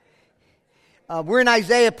We're in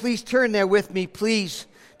Isaiah. Please turn there with me, please,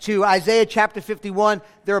 to Isaiah chapter 51.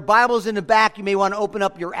 There are Bibles in the back. You may want to open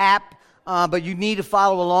up your app, but you need to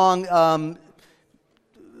follow along.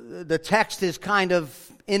 The text is kind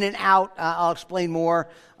of in and out. I'll explain more,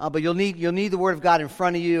 but you'll need the Word of God in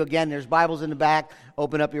front of you. Again, there's Bibles in the back.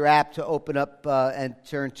 Open up your app to open up and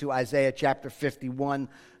turn to Isaiah chapter 51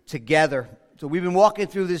 together. So we've been walking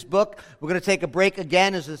through this book. We're going to take a break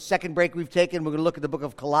again. This is the second break we've taken. We're going to look at the book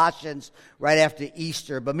of Colossians right after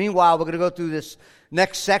Easter. But meanwhile, we're going to go through this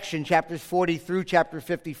next section, chapters 40 through chapter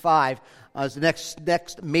 55. Is the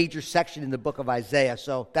next major section in the book of Isaiah.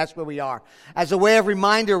 So that's where we are. As a way of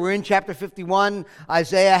reminder, we're in chapter 51.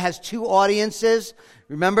 Isaiah has two audiences.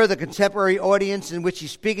 Remember the contemporary audience in which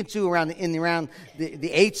he's speaking to around the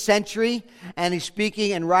 8th century. And he's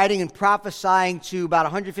speaking and writing and prophesying to about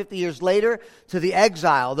 150 years later to the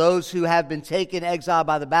exile, those who have been taken exile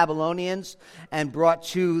by the Babylonians and brought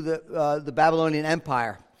to the Babylonian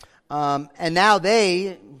Empire. And now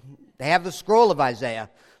they have the scroll of Isaiah.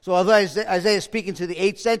 So although Isaiah is speaking to the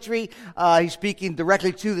 8th century, he's speaking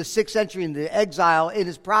directly to the 6th century in the exile in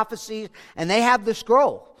his prophecies, and they have the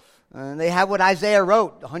scroll. They have what Isaiah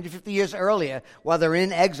wrote 150 years earlier while they're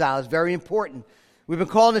in exile. It's very important. We've been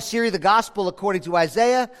calling the series The Gospel According to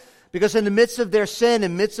Isaiah because in the midst of their sin,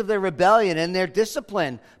 in the midst of their rebellion and their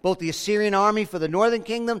discipline, both the Assyrian army for the northern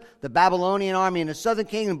kingdom, the Babylonian army in the southern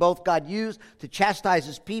kingdom, both God used to chastise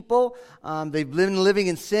his people. They've been living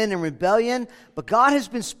in sin and rebellion. But God has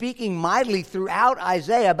been speaking mightily throughout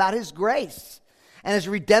Isaiah about his grace and his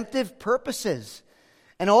redemptive purposes.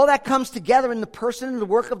 And all that comes together in the person and the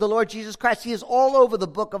work of the Lord Jesus Christ. He is all over the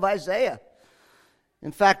book of Isaiah.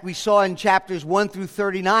 In fact, we saw in chapters 1 through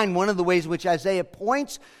 39, one of the ways in which Isaiah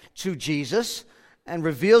points to Jesus and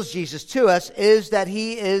reveals Jesus to us is that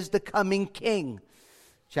he is the coming king.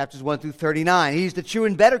 Chapters 1 through 39. He's the true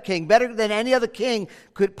and better king, better than any other king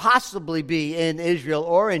could possibly be in Israel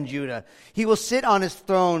or in Judah. He will sit on his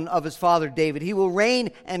throne of his father David. He will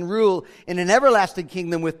reign and rule in an everlasting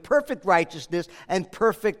kingdom with perfect righteousness and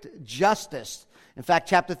perfect justice. In fact,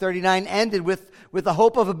 chapter 39 ended with the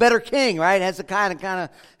hope of a better king, right? Hezekiah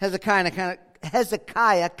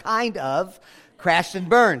kind of crashed and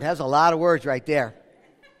burned. Has a lot of words right there.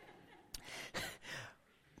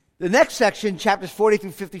 The next section, chapters 40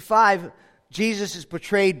 through 55, Jesus is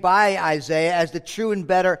portrayed by Isaiah as the true and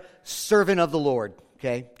better servant of the Lord.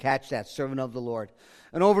 Okay, catch that, servant of the Lord.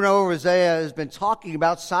 And over, Isaiah has been talking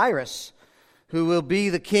about Cyrus, who will be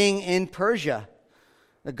the king in Persia.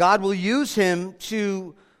 That God will use him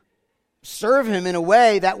to serve him in a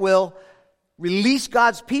way that will release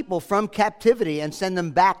God's people from captivity and send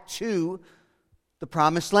them back to the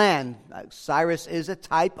promised land. Cyrus is a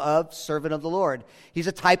type of servant of the Lord. He's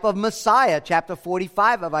a type of Messiah. Chapter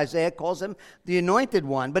 45 of Isaiah calls him the anointed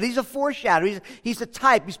one. But he's a foreshadow. He's a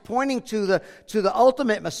type. He's pointing to the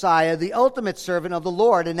ultimate Messiah, the ultimate servant of the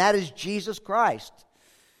Lord, and that is Jesus Christ.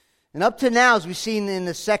 And up to now, as we've seen in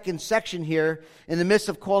the second section here, in the midst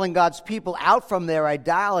of calling God's people out from their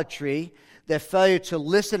idolatry, their failure to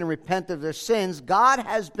listen and repent of their sins, God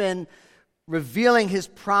has been revealing his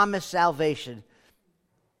promised salvation.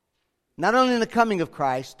 Not only in the coming of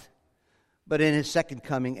Christ, but in his second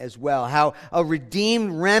coming as well. How a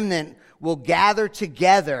redeemed remnant will gather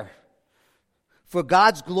together for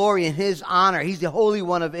God's glory and his honor. He's the Holy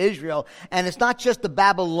One of Israel. And it's not just the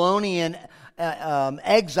Babylonian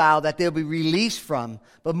exile that they'll be released from,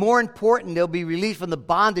 but more important, they'll be released from the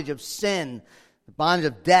bondage of sin, the bondage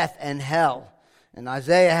of death and hell. And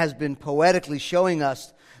Isaiah has been poetically showing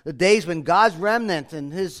us the days when God's remnant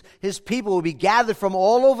and his people will be gathered from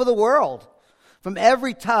all over the world, from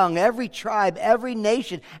every tongue, every tribe, every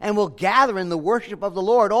nation, and will gather in the worship of the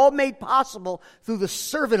Lord, all made possible through the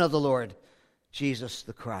servant of the Lord, Jesus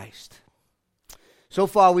the Christ. So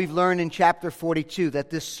far, we've learned in chapter 42 that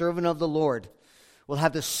this servant of the Lord will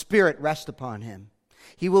have the Spirit rest upon him.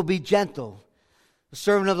 He will be gentle. The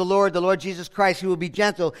servant of the Lord Jesus Christ, he will be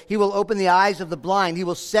gentle. He will open the eyes of the blind. He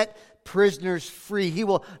will set prisoners free. He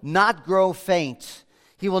will not grow faint.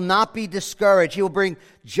 He will not be discouraged. He will bring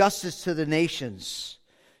justice to the nations.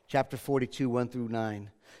 Chapter 42, 1 through 9.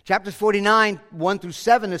 Chapter 49, 1 through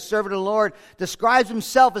 7, the servant of the Lord describes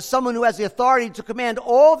himself as someone who has the authority to command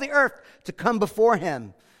all the earth to come before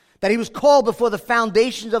him. That he was called before the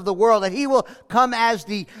foundations of the world. That he will come as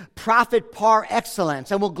the prophet par excellence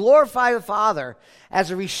and will glorify the Father as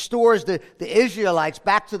he restores the Israelites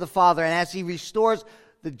back to the Father and as he restores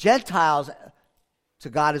the Gentiles to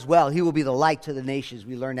God as well. He will be the light to the nations.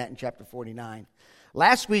 We learned that in chapter 49.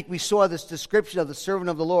 Last week we saw this description of the servant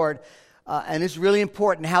of the Lord, and it's really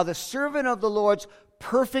important how the servant of the Lord's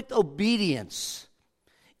perfect obedience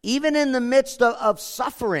even in the midst of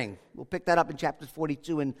suffering. We'll pick that up in chapters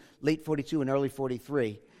 42 and late 42 and early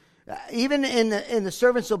 43. Even in the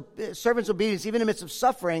servant's obedience, even in the midst of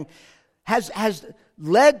suffering, has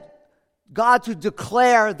led God to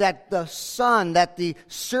declare that the Son, that the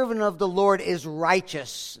servant of the Lord is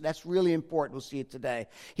righteous. That's really important. We'll see it today.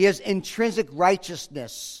 He has intrinsic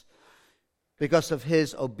righteousness because of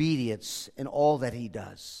his obedience in all that he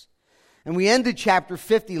does. And we ended chapter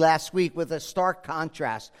 50 last week with a stark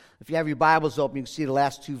contrast. If you have your Bibles open, you can see the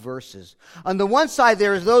last two verses. On the one side,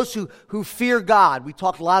 there is those who fear God. We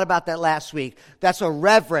talked a lot about that last week. That's a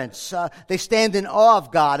reverence. They stand in awe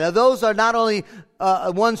of God. Now, those are not only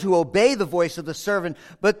ones who obey the voice of the servant,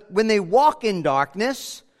 but when they walk in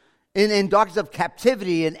darkness, in darkness of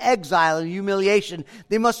captivity and exile and humiliation,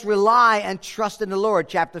 they must rely and trust in the Lord.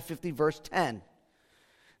 Chapter 50, verse 10.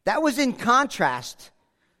 That was in contrast.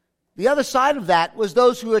 The other side of that was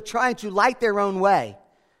those who are trying to light their own way.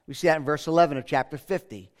 We see that in verse 11 of chapter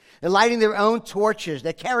 50. They're lighting their own torches.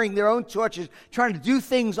 They're carrying their own torches, trying to do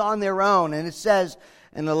things on their own. And it says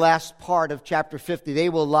in the last part of chapter 50, they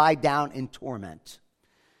will lie down in torment.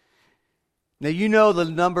 Now, you know the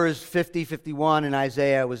numbers 50, 51 in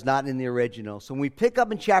Isaiah was not in the original. So when we pick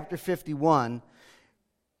up in chapter 51,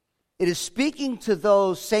 it is speaking to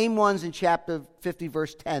those same ones in chapter 50,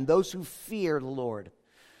 verse 10, those who fear the Lord.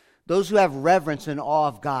 Those who have reverence and awe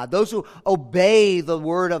of God. Those who obey the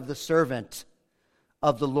word of the servant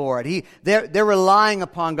of the Lord. They're relying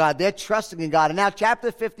upon God. They're trusting in God. And now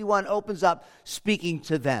chapter 51 opens up speaking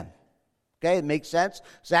to them. Okay, it makes sense?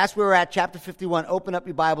 So that's where we're at, chapter 51. Open up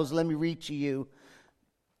your Bibles. Let me read to you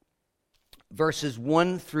verses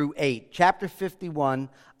 1 through 8. Chapter 51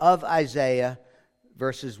 of Isaiah,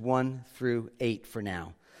 verses 1 through 8 for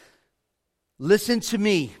now. Listen to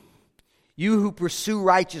me, you who pursue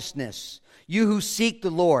righteousness, you who seek the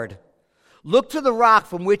Lord. Look to the rock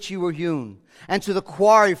from which you were hewn, and to the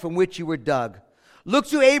quarry from which you were dug. Look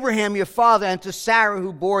to Abraham your father, and to Sarah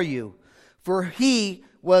who bore you. For he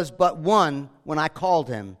was but one when I called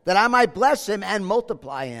him, that I might bless him and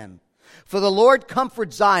multiply him. For the Lord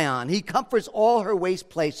comforts Zion. He comforts all her waste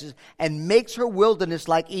places, and makes her wilderness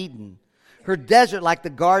like Eden, her desert like the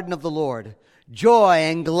garden of the Lord. Joy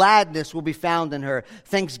and gladness will be found in her,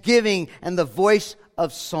 thanksgiving and the voice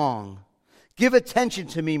of song. Give attention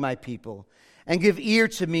to me, my people, and give ear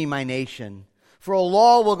to me, my nation. For a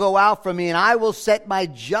law will go out from me, and I will set my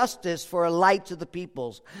justice for a light to the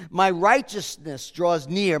peoples. My righteousness draws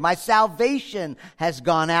near. My salvation has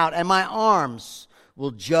gone out, and my arms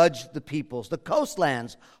will judge the peoples. The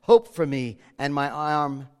coastlands hope for me, and my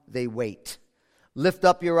arm they wait. Lift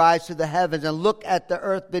up your eyes to the heavens, and look at the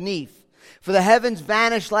earth beneath. For the heavens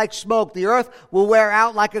vanish like smoke. The earth will wear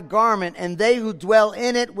out like a garment, and they who dwell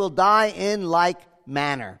in it will die in like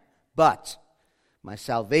manner. But my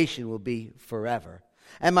salvation will be forever,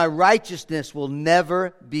 and my righteousness will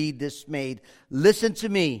never be dismayed. Listen to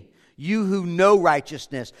me, you who know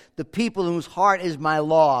righteousness, the people whose heart is my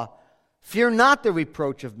law. Fear not the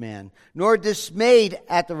reproach of man, nor dismayed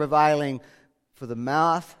at the reviling. For the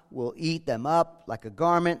moth will eat them up like a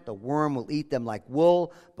garment, the worm will eat them like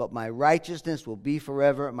wool, but my righteousness will be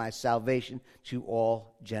forever, and my salvation to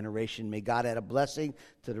all generation. May God add a blessing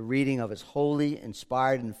to the reading of his holy,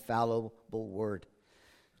 inspired, infallible word.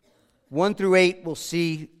 1 through 8 we'll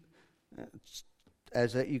see,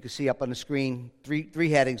 as you can see up on the screen, three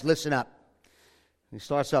headings. Listen up. He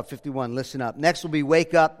starts off 51, listen up. Next will be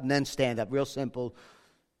wake up and then stand up. Real simple.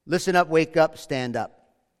 Listen up, wake up, stand up.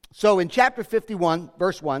 So in chapter 51,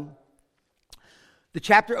 verse 1, the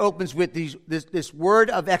chapter opens with this word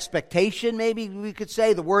of expectation, maybe we could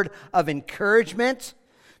say, the word of encouragement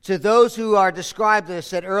to those who are described, as I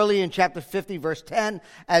said earlier in chapter 50, verse 10,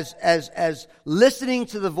 as listening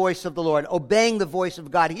to the voice of the Lord, obeying the voice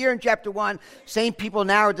of God. Here in chapter 1, same people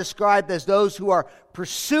now are described as those who are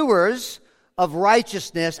pursuers of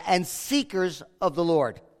righteousness and seekers of the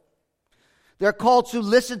Lord. They're called to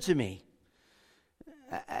listen to me.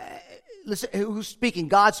 Listen, who's speaking?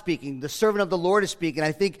 God's speaking. The servant of the Lord is speaking.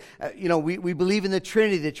 I think, we believe in the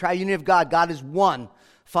Trinity, the triunity of God. God is one,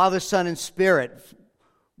 Father, Son, and Spirit.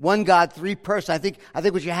 One God, three persons. I think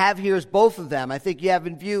what you have here is both of them. I think you have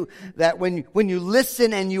in view that when you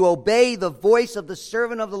listen and you obey the voice of the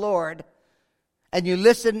servant of the Lord, and you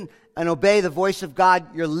listen and obey the voice of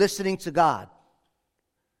God, you're listening to God.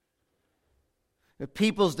 The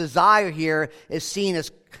people's desire here is seen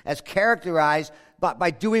as characterized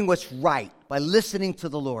by doing what's right, by listening to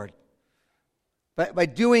the Lord, by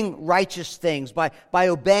doing righteous things, by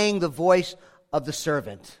obeying the voice of the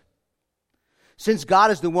servant. Since God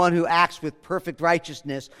is the one who acts with perfect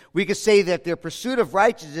righteousness, we could say that their pursuit of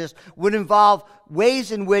righteousness would involve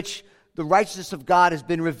ways in which the righteousness of God has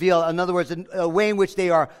been revealed. In other words, a way in which they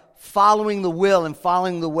are following the will and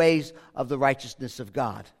following the ways of the righteousness of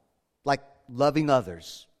God. Like loving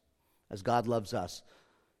others as God loves us.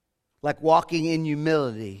 Like walking in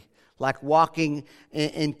humility. Like walking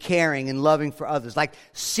in caring and loving for others. Like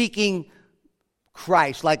seeking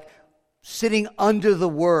Christ. Like sitting under the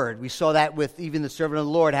Word. We saw that with even the servant of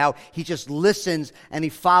the Lord, how he just listens and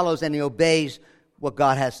he follows and he obeys what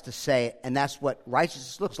God has to say. And that's what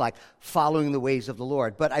righteousness looks like, following the ways of the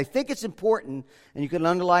Lord. But I think it's important, and you can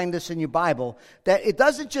underline this in your Bible, that it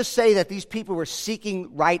doesn't just say that these people were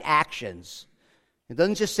seeking right actions. It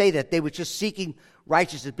doesn't just say that they were just seeking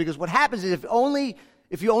righteousness. Because what happens is if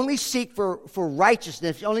you only seek for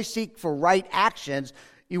righteousness, if you only seek for right actions,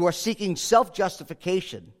 you are seeking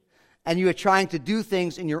self-justification. And you are trying to do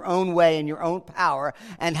things in your own way, in your own power,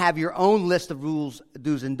 and have your own list of rules,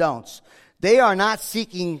 do's, and don'ts. They are not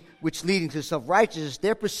seeking which leading to self-righteousness.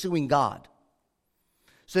 They're pursuing God.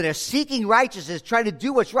 So they're seeking righteousness, trying to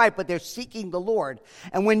do what's right, but they're seeking the Lord.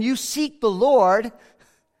 And when you seek the Lord,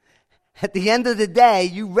 at the end of the day,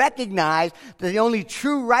 you recognize that the only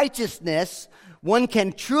true righteousness one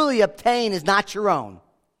can truly obtain is not your own.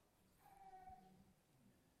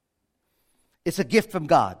 It's a gift from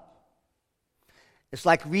God. It's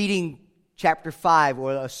like reading chapter 5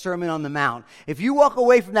 or a Sermon on the Mount. If you walk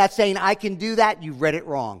away from that saying, I can do that, you've read it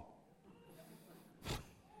wrong.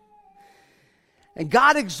 And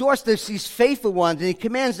God exhorts these faithful ones, and he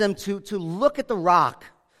commands them to look at the rock.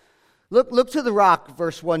 Look to the rock,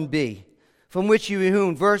 verse 1b, from which you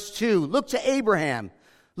hewn. Verse 2, look to Abraham.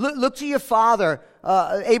 Look to your father,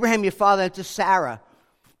 Abraham your father, and to Sarah.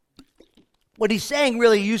 What he's saying,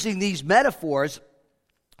 really using these metaphors,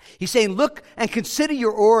 he's saying, look and consider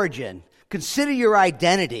your origin. Consider your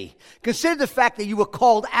identity. Consider the fact that you were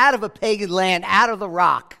called out of a pagan land, out of the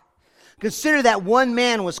rock. Consider that one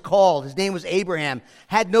man was called. His name was Abraham.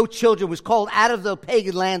 Had no children. Was called out of the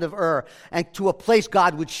pagan land of Ur and to a place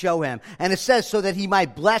God would show him. And it says so that he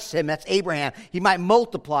might bless him. That's Abraham. He might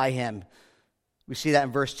multiply him. We see that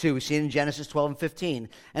in verse 2. We see it in Genesis 12 and 15.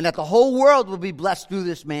 And that the whole world will be blessed through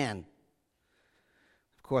this man.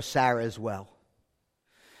 Of course, Sarah as well.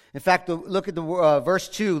 In fact, look at the verse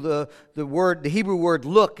 2. The Hebrew word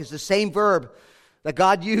look is the same verb that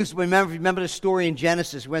God used. Remember the story in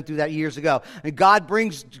Genesis. We went through that years ago. And God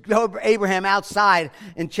brings Abraham outside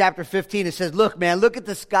in chapter 15 and says, look, man, look at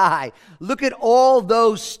the sky. Look at all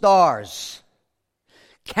those stars.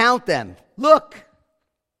 Count them. Look.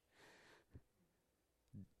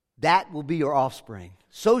 That will be your offspring.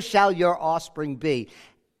 So shall your offspring be.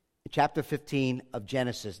 Chapter 15 of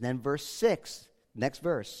Genesis. And then verse 6. Next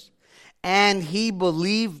verse. And he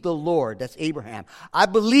believed the Lord. That's Abraham. I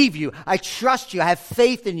believe you. I trust you. I have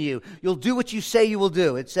faith in you. You'll do what you say you will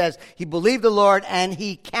do. It says he believed the Lord and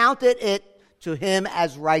he counted it to him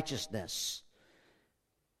as righteousness.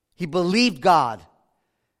 He believed God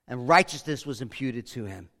and righteousness was imputed to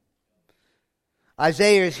him.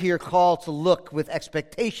 Isaiah is here called to look with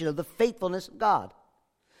expectation of the faithfulness of God.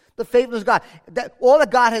 The faithfulness of God. All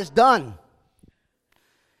that God has done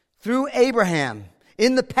through Abraham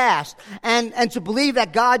in the past, and to believe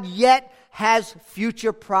that God yet has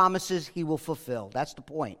future promises he will fulfill. That's the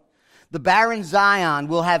point. The barren Zion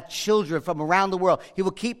will have children from around the world. He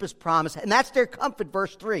will keep his promise, and that's their comfort,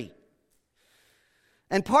 verse 3.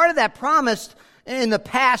 And part of that promise in the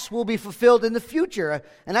past will be fulfilled in the future.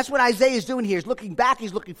 And that's what Isaiah is doing here. He's looking back,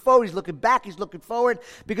 he's looking forward, he's looking back, he's looking forward,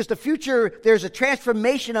 because the future, there's a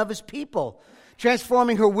transformation of his people.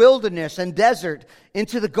 Transforming her wilderness and desert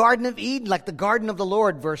into the Garden of Eden, like the garden of the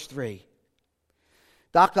Lord, verse 3.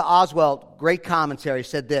 Dr. Oswalt, great commentary,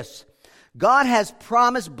 said this: God has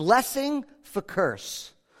promised blessing for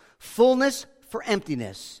curse, fullness for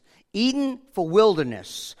emptiness, Eden for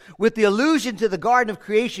wilderness. With the allusion to the garden of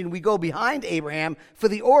creation, we go behind Abraham for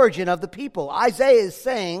the origin of the people. Isaiah is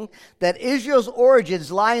saying that Israel's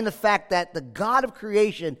origins lie in the fact that the God of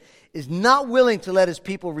creation is not willing to let his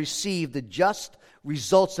people receive the just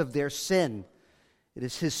results of their sin. It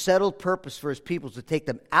is his settled purpose for his people to take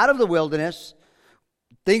them out of the wilderness,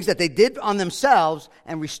 things that they did on themselves,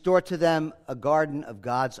 and restore to them a garden of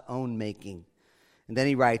God's own making. And then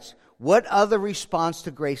he writes, what other response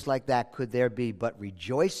to grace like that could there be but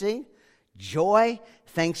rejoicing, joy,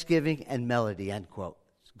 thanksgiving, and melody, end quote.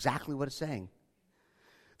 It's exactly what it's saying.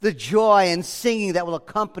 The joy and singing that will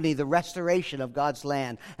accompany the restoration of God's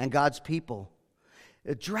land and God's people.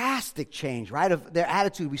 A drastic change, right, of their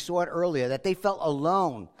attitude. We saw it earlier, that they felt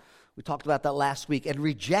alone. We talked about that last week, and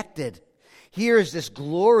rejected. Here is this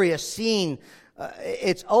glorious scene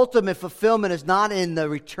its ultimate fulfillment is not in the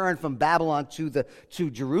return from Babylon to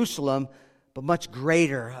Jerusalem, but much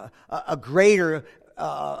greater, a greater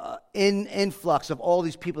influx of all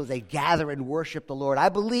these people as they gather and worship the Lord. I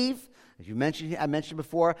believe, as I mentioned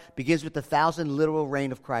before, begins with the 1,000 literal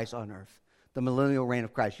reign of Christ on earth, the millennial reign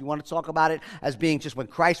of Christ. You want to talk about it as being just when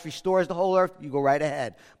Christ restores the whole earth, you go right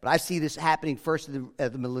ahead. But I see this happening first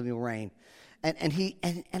at the millennial reign. And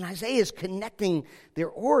Isaiah is connecting their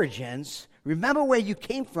origins. Remember where you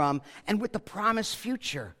came from, and with the promised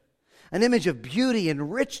future. An image of beauty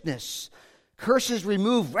and richness, curses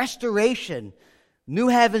removed, restoration, new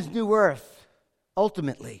heavens, new earth,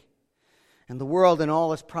 ultimately. And the world and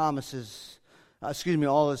all its promises,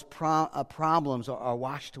 all its problems are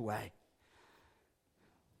washed away.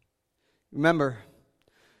 Remember,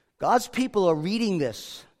 God's people are reading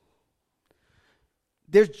this.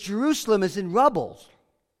 Jerusalem is in rubble,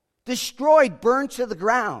 destroyed, burned to the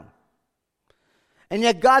ground. And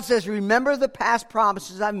yet God says, remember the past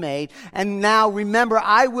promises I made, and now remember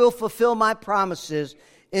I will fulfill my promises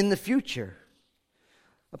in the future.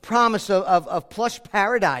 A promise of plush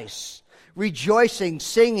paradise, rejoicing,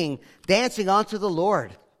 singing, dancing unto the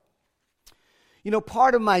Lord. You know,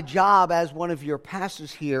 part of my job as one of your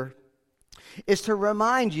pastors here is to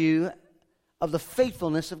remind you of the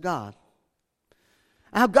faithfulness of God.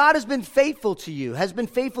 How God has been faithful to you, has been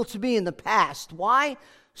faithful to me in the past. Why?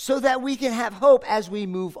 So that we can have hope as we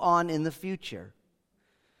move on in the future.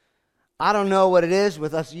 I don't know what it is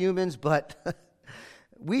with us humans, but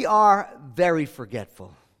we are very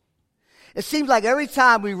forgetful. It seems like every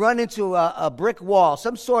time we run into a brick wall,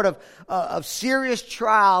 some sort of serious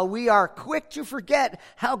trial, we are quick to forget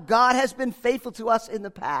how God has been faithful to us in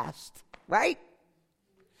the past, right?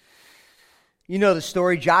 You know the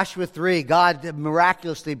story, Joshua 3, God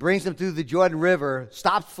miraculously brings them through the Jordan River,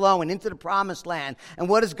 stops flowing into the promised land. And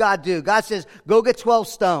what does God do? God says, go get 12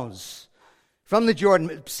 stones from the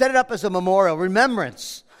Jordan, set it up as a memorial,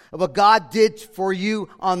 remembrance of what God did for you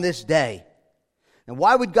on this day. And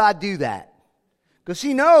why would God do that? Because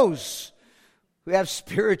He knows we have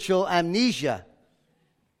spiritual amnesia.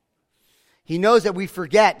 He knows that we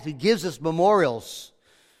forget. He gives us memorials.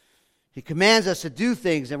 He commands us to do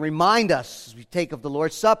things and remind us as we take of the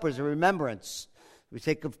Lord's Supper as a remembrance. We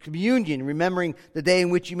take of communion, remembering the day in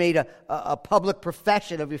which you made a public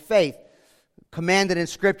profession of your faith, commanded in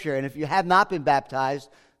Scripture. And if you have not been baptized,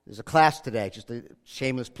 there's a class today, just a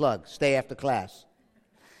shameless plug. Stay after class.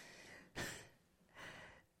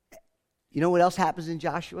 You know what else happens in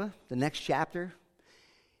Joshua, the next chapter?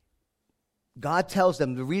 God tells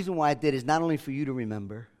them the reason why I did is not only for you to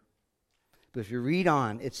remember, but if you read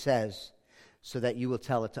on, it says, so that you will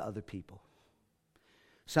tell it to other people.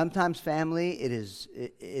 Sometimes, family, it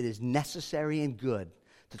is necessary and good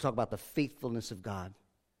to talk about the faithfulness of God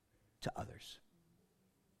to others.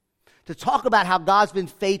 To talk about how God's been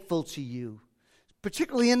faithful to you,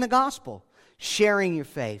 particularly in the gospel. Sharing your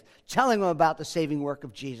faith, telling them about the saving work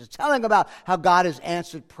of Jesus, telling them about how God has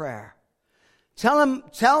answered prayer. Telling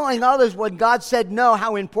others when God said no,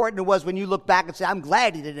 how important it was when you look back and say, I'm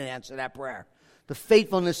glad He didn't answer that prayer. The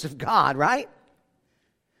faithfulness of God, right?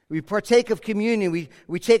 We partake of communion.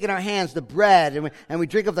 We take in our hands the bread and we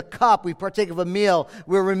drink of the cup. We partake of a meal.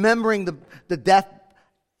 We're remembering the death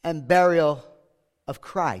and burial of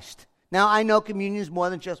Christ. Now, I know communion is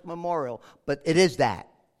more than just memorial, but it is that.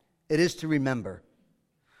 It is to remember.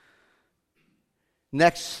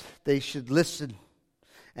 Next, they should listen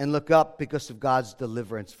and look up because of God's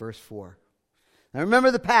deliverance, verse 4. Now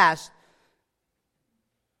remember the past,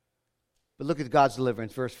 but look at God's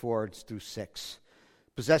deliverance, verse 4 through 6.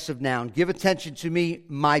 Possessive noun, give attention to me,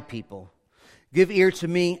 my people. Give ear to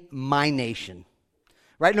me, my nation.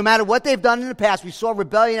 Right? No matter what they've done in the past, we saw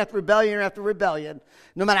rebellion after rebellion after rebellion.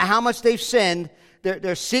 No matter how much they've sinned,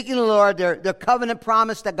 they're seeking the Lord, their covenant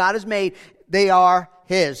promise that God has made, they are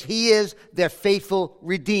His. He is their faithful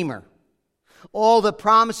Redeemer. All the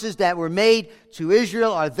promises that were made to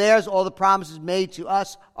Israel are theirs. All the promises made to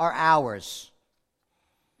us are ours.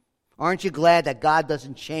 Aren't you glad that God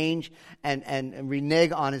doesn't change and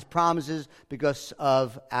renege on His promises because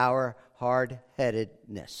of our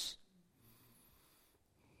hard-headedness?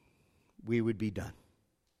 We would be done.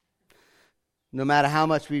 No matter how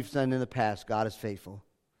much we've done in the past, God is faithful.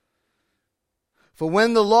 For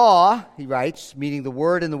when the law, he writes, meaning the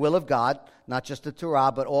word and the will of God, not just the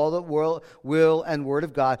Torah, but all the will and word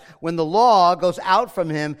of God, when the law goes out from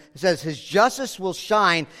him, it says his justice will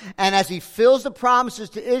shine, and as he fills the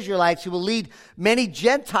promises to Israelites, he will lead many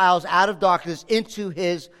Gentiles out of darkness into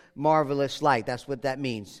his marvelous light. That's what that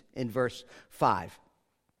means in verse 5.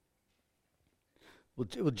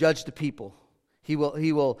 We'll judge the people. He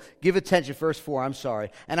will give attention, verse 4, I'm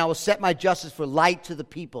sorry. And I will set my justice for light to the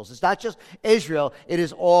peoples. It's not just Israel, it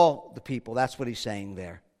is all the people. That's what he's saying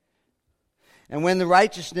there. And when the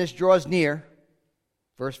righteousness draws near,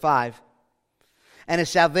 verse 5, and his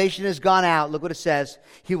salvation has gone out, look what it says,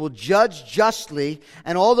 he will judge justly,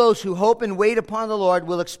 and all those who hope and wait upon the Lord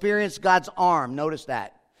will experience God's arm. Notice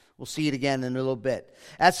that. We'll see it again in a little bit.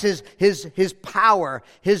 That's his power,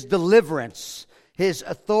 his deliverance, his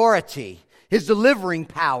authority, his delivering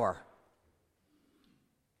power.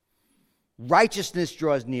 Righteousness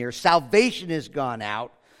draws near, salvation has gone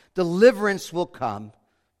out, deliverance will come.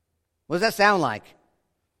 What does that sound like?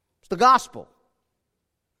 It's the gospel.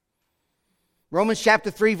 Romans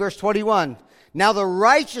chapter 3, verse 21. Now the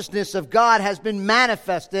righteousness of God has been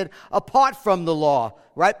manifested apart from the law.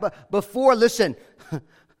 Right? But before, listen,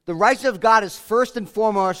 the righteousness of God is first and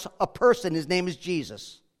foremost a person. His name is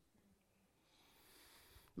Jesus.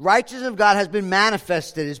 The righteousness of God has been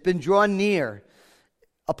manifested. It's been drawn near.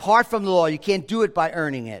 Apart from the law. You can't do it by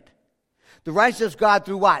earning it. The righteousness of God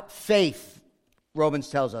through what? Faith. Romans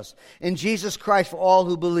tells us, in Jesus Christ for all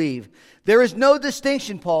who believe. There is no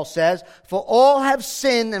distinction, Paul says, for all have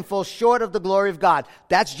sinned and fall short of the glory of God.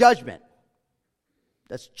 That's judgment.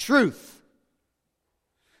 That's truth.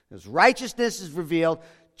 As righteousness is revealed,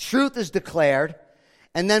 truth is declared,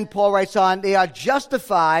 and then Paul writes on, they are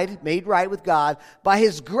justified, made right with God, by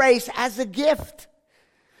his grace as a gift.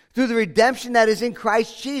 Through the redemption that is in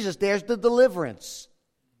Christ Jesus. There's the deliverance.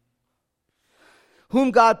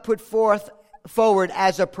 Whom God put forward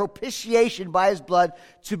as a propitiation by his blood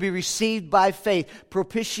to be received by faith.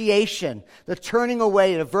 Propitiation, the turning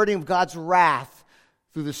away and averting of God's wrath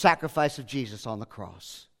through the sacrifice of Jesus on the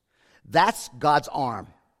cross. That's God's arm.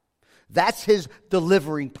 That's his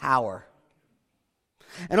delivering power.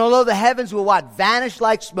 And although the heavens will what? Vanish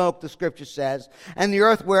like smoke, the scripture says, and the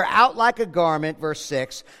earth wear out like a garment, verse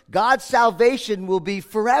 6, God's salvation will be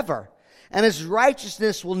forever, and his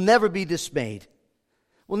righteousness will never be dismayed.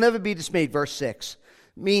 Will never be dismayed, verse 6,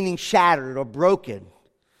 meaning shattered or broken.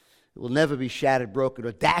 It will never be shattered, broken,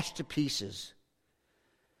 or dashed to pieces.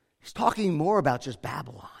 He's talking more about just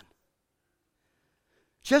Babylon.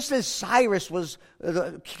 Just as Cyrus was,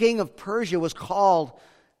 the king of Persia, was called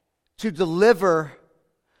to deliver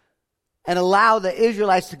and allow the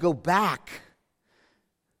Israelites to go back.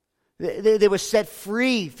 They were set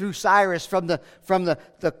free through Cyrus from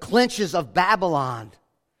the clinches of Babylon.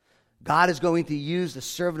 God is going to use the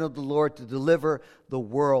servant of the Lord to deliver the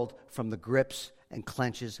world from the grips and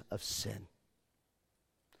clenches of sin.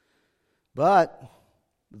 But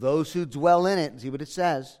those who dwell in it, see what it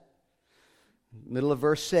says. Middle of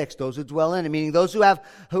verse 6, those who dwell in it, meaning those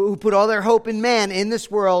who put all their hope in man in this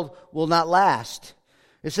world will not last.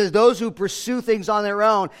 It says those who pursue things on their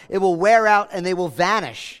own, it will wear out and they will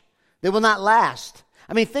vanish. They will not last.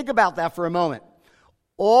 I mean, think about that for a moment.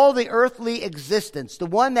 All the earthly existence, the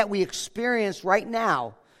one that we experience right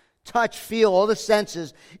now, touch, feel, all the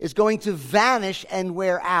senses, is going to vanish and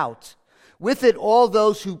wear out. With it, all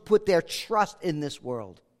those who put their trust in this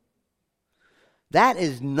world. That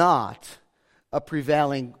is not a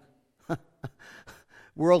prevailing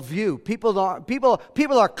worldview. People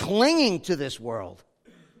are clinging to this world.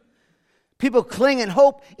 People cling and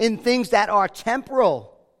hope in things that are temporal.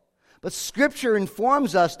 But Scripture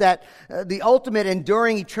informs us that the ultimate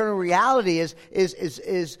enduring eternal reality is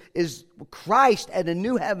Christ and a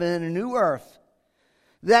new heaven and a new earth.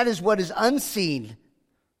 That is what is unseen,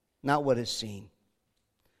 not what is seen.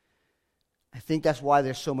 I think that's why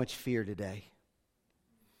there's so much fear today.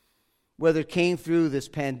 Whether it came through this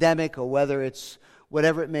pandemic or whether it's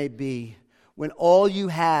whatever it may be, when all you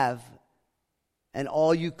have and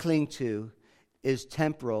all you cling to is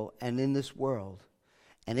temporal and in this world,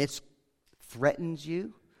 and it threatens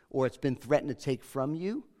you, or it's been threatened to take from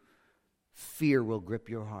you, fear will grip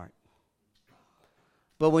your heart.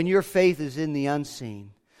 But when your faith is in the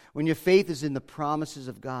unseen, when your faith is in the promises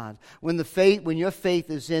of God, when your faith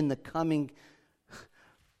is in the coming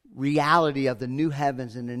reality of the new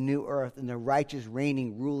heavens and the new earth and the righteous,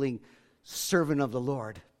 reigning, ruling servant of the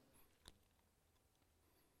Lord,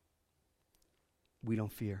 we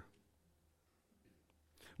don't fear.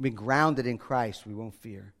 We've been grounded in Christ, we won't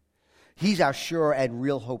fear. He's our sure and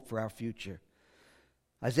real hope for our future.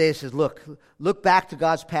 Isaiah says, look back to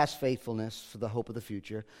God's past faithfulness for the hope of the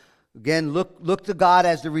future. Again, look to God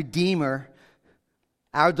as the Redeemer,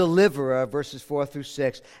 our deliverer, verses 4 through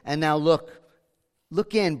 6. And now look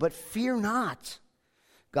in, but fear not.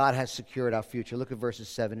 God has secured our future. Look at verses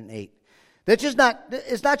 7 and 8.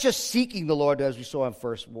 It's not just seeking the Lord, as we saw in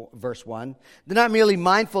verse 1. They're not merely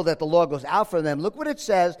mindful that the law goes out for them. Look what it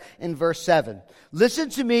says in verse 7. Listen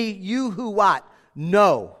to me, you who what?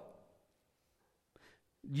 Know.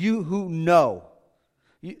 You who know.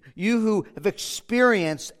 You who have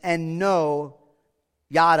experienced and know,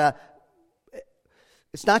 yada.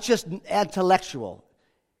 It's not just intellectual.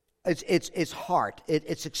 It's heart.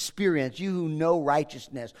 It's experience. You who know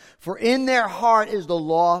righteousness. For in their heart is the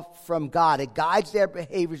law from God. It guides their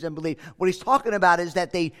behaviors and belief. What he's talking about is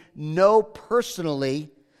that they know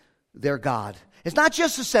personally their God. It's not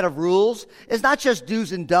just a set of rules. It's not just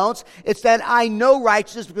do's and don'ts. It's that I know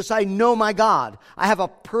righteousness because I know my God. I have a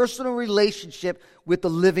personal relationship with the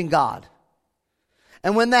living God.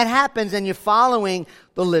 And when that happens and you're following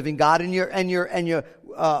the living God and you're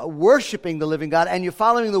worshiping the living God and you're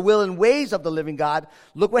following the will and ways of the living God,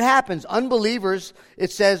 look what happens. Unbelievers,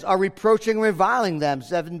 it says, are reproaching and reviling them,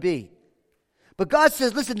 7b. But God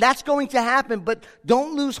says, listen, that's going to happen, but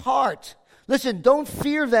don't lose heart. Listen, don't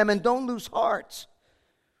fear them and don't lose heart.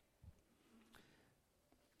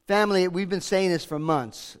 Family, we've been saying this for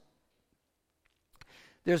months.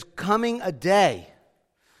 There's coming a day,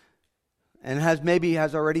 and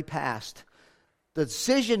has already passed. The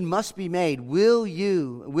decision must be made.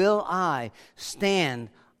 Will I stand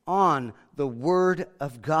on the Word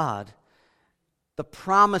of God, the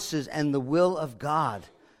promises and the will of God?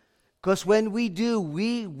 Because when we do,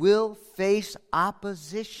 we will face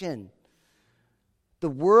opposition. The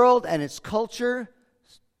world and its culture,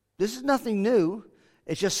 this is nothing new.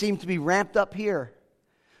 It just seems to be ramped up here.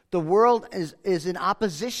 The world is in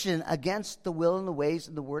opposition against the will and the ways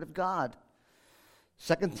and the Word of God.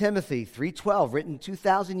 2 Timothy 3:12, written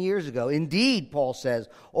 2,000 years ago. Indeed, Paul says,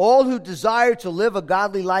 all who desire to live a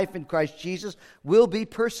godly life in Christ Jesus will be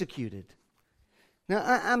persecuted. Now,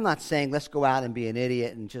 I'm not saying let's go out and be an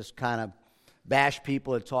idiot and just kind of bash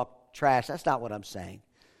people and talk trash. That's not what I'm saying.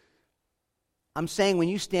 I'm saying when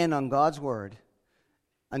you stand on God's word,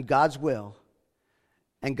 on God's will,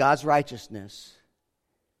 and God's righteousness,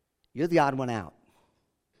 you're the odd one out.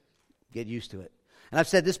 Get used to it. And I've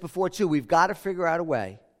said this before too, we've got to figure out a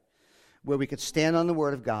way where we could stand on the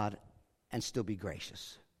Word of God and still be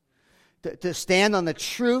gracious. To stand on the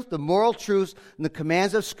truth, the moral truths, and the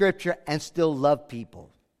commands of Scripture and still love people.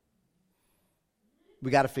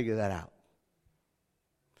 We got to figure that out.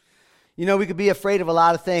 You know, we could be afraid of a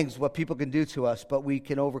lot of things, what people can do to us, but we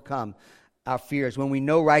can overcome our fears when we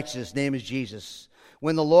know righteousness, name is Jesus.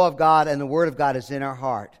 When the law of God and the Word of God is in our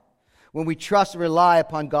heart. When we trust and rely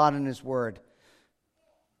upon God and His Word.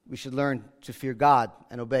 We should learn to fear God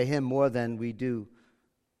and obey Him more than we do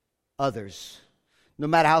others. No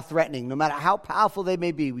matter how threatening, no matter how powerful they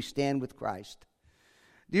may be, we stand with Christ.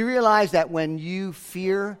 Do you realize that when you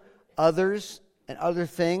fear others and other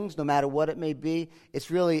things, no matter what it may be, it's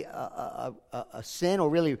really a sin or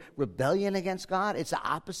really rebellion against God? It's the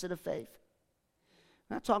opposite of faith.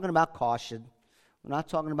 We're not talking about caution. We're not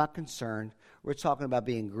talking about concern. We're talking about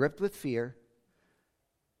being gripped with fear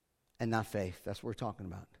and not faith. That's what we're talking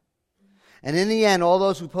about. And in the end, all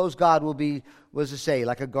those who oppose God will be, what does it say,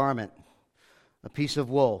 like a garment, a piece of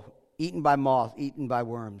wool, eaten by moth, eaten by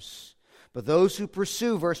worms. But those who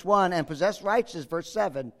pursue, verse 1, and possess righteousness, verse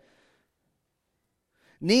 7,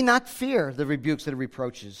 need not fear the rebukes and the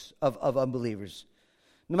reproaches of unbelievers,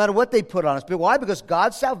 no matter what they put on us. But why? Because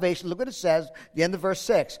God's salvation, look what it says, the end of verse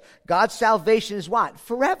 6. God's salvation is what?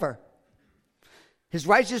 Forever. His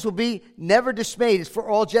righteousness will be never dismayed. It's for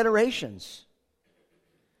all generations.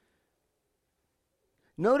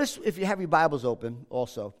 Notice, if you have your Bibles open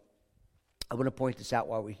also, I want to point this out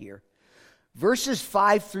while we're here. Verses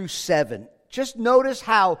 5 through 7. Just notice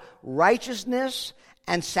how righteousness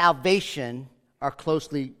and salvation are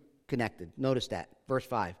closely connected. Notice that. Verse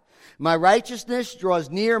 5. My righteousness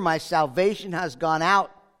draws near, my salvation has gone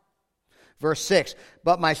out. Verse 6,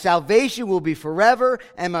 but my salvation will be forever,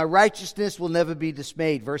 and my righteousness will never be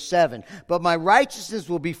dismayed. Verse 7, but my righteousness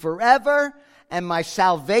will be forever, and my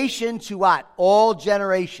salvation to what? All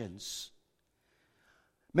generations.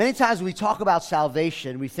 Many times when we talk about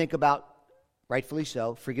salvation, we think about, rightfully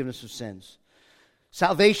so, forgiveness of sins.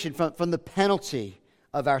 Salvation from the penalty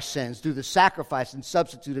of our sins through the sacrifice and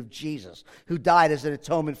substitute of Jesus, who died as an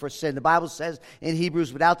atonement for sin. The Bible says in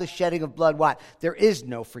Hebrews, without the shedding of blood, what? There is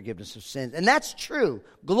no forgiveness of sins. And that's true,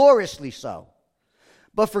 gloriously so.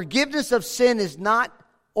 But forgiveness of sin is not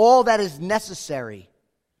all that is necessary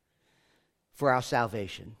for our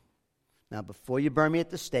salvation. Now, before you burn me at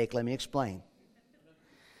the stake, let me explain.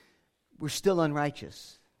 We're still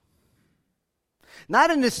unrighteous.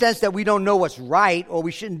 Not in the sense that we don't know what's right or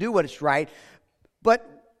we shouldn't do what is right, but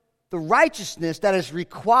the righteousness that is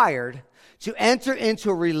required to enter into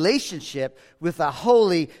a relationship with a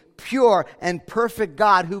holy, pure, and perfect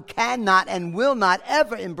God who cannot and will not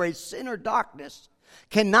ever embrace sin or darkness.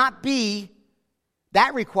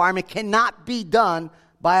 That requirement cannot be done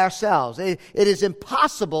by ourselves. It is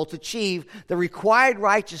impossible to achieve the required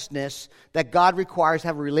righteousness that God requires to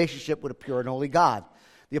have a relationship with a pure and holy God.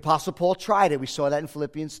 The Apostle Paul tried it. We saw that in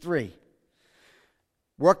Philippians 3.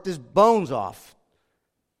 Worked his bones off.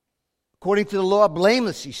 According to the law,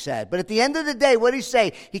 blameless, he said. But at the end of the day, what did he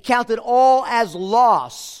say? He counted all as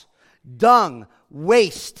loss, dung,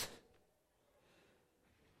 waste.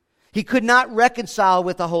 He could not reconcile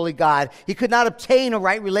with the holy God. He could not obtain a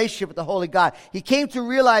right relationship with the holy God. He came to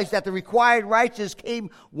realize that the required righteousness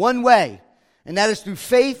came one way, and that is through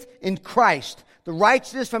faith in Christ, the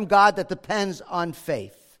righteousness from God that depends on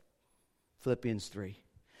faith. Philippians 3.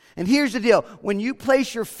 And here's the deal. When you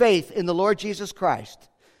place your faith in the Lord Jesus Christ,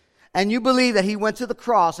 and you believe that he went to the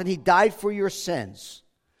cross and he died for your sins,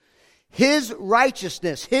 his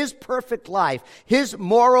righteousness, his perfect life, his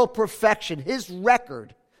moral perfection, his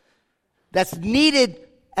record that's needed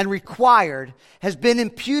and required has been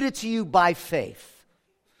imputed to you by faith.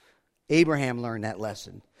 Abraham learned that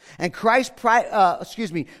lesson. And Christ's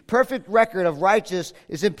perfect record of righteousness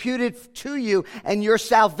is imputed to you, and your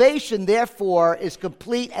salvation, therefore, is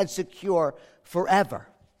complete and secure forever.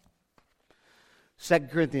 2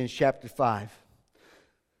 Corinthians chapter 5.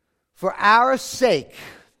 For our sake,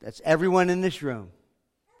 that's everyone in this room,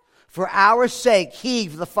 for our sake, he,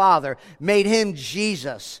 the Father, made him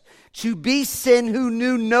Jesus to be sin who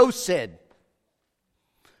knew no sin,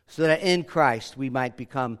 so that in Christ we might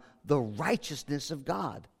become the righteousness of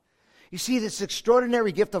God. You see, this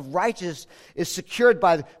extraordinary gift of righteousness is secured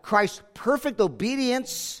by Christ's perfect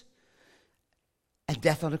obedience and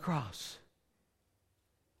death on the cross.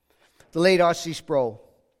 The late R.C. Sproul.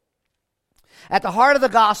 At the heart of the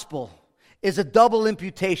gospel is a double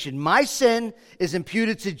imputation. My sin is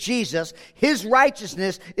imputed to Jesus. His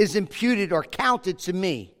righteousness is imputed or counted to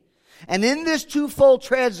me. And in this twofold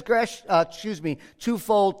transaction,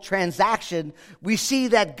 we see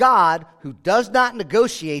that God, who does not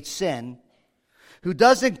negotiate sin, who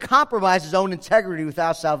doesn't compromise his own integrity with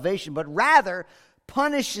our salvation, but rather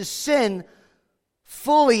punishes sin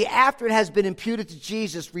fully after it has been imputed to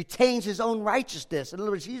Jesus, retains his own righteousness. In other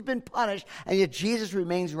words, he's been punished, and yet Jesus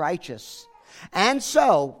remains righteous. And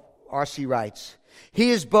so, R.C. writes,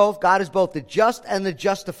 God is both the just and the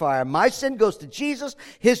justifier. My sin goes to Jesus.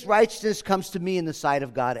 His righteousness comes to me in the sight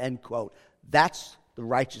of God, end quote. That's the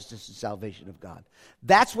righteousness and salvation of God.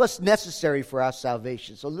 That's what's necessary for our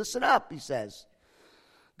salvation. So listen up, he says.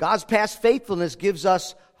 God's past faithfulness gives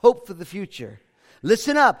us hope for the future.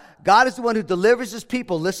 Listen up. God is the one who delivers his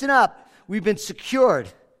people. Listen up. We've been secured.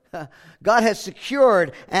 God has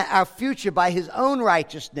secured our future by his own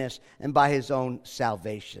righteousness and by his own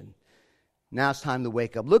salvation. Now it's time to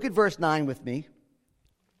wake up. Look at verse 9 with me.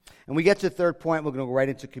 And we get to the third point. We're going to go right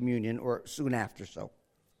into communion, or soon after so.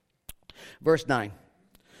 Verse 9.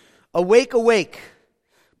 Awake, awake.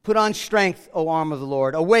 Put on strength, O arm of the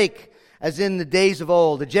Lord. Awake, as in the days of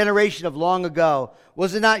old, the generation of long ago.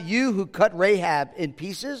 Was it not you who cut Rahab in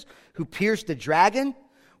pieces, who pierced the dragon?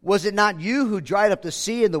 Was it not you who dried up the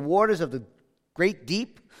sea and the waters of the great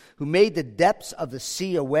deep, who made the depths of the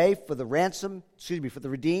sea a way for the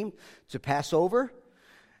redeemed to pass over?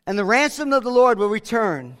 And the ransom of the Lord will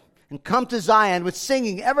return and come to Zion with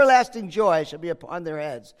singing. Everlasting joy shall be upon their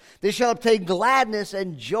heads. They shall obtain gladness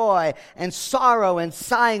and joy, and sorrow and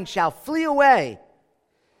sighing shall flee away.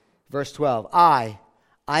 Verse 12, I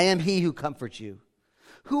am he who comforts you.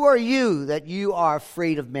 Who are you that you are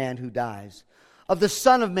afraid of man who dies, of the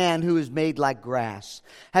Son of Man who is made like grass?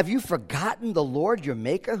 Have you forgotten the Lord your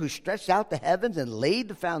Maker, who stretched out the heavens and laid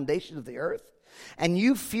the foundation of the earth? And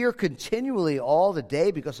you fear continually all the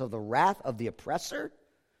day because of the wrath of the oppressor,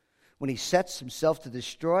 when he sets himself to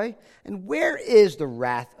destroy? And where is the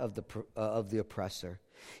wrath of the oppressor?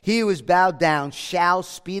 He who is bowed down shall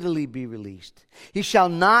speedily be released. He shall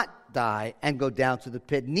not die and go down to the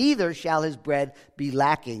pit, neither shall his bread be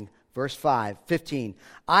lacking. Verse 15.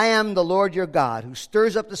 I am the Lord your God, who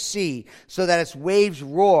stirs up the sea so that its waves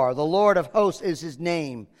roar. The Lord of hosts is his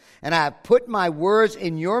name. And I have put my words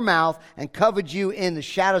in your mouth and covered you in the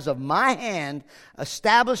shadows of my hand,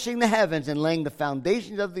 establishing the heavens and laying the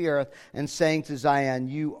foundations of the earth, and saying to Zion,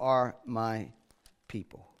 you are my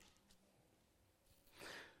people.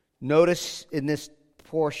 Notice in this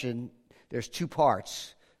portion, there's two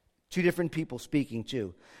parts, two different people speaking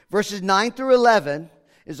too. Verses 9 through 11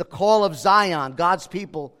 is a call of Zion, God's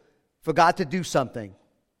people, for God to do something.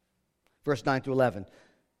 Verse 9 through 11.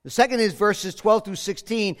 The second is verses 12 through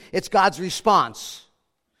 16. It's God's response.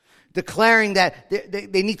 declaring that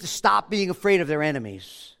they need to stop being afraid of their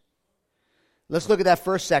enemies. Let's look at that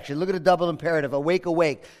first section. Look at the double imperative, awake,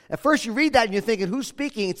 awake. At first you read that and you're thinking, who's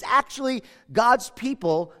speaking? It's actually God's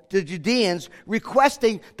people, the Judeans,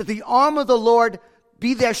 requesting that the arm of the Lord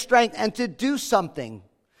be their strength and to do something.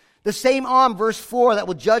 The same arm, verse 4, that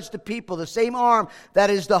will judge the people. The same arm that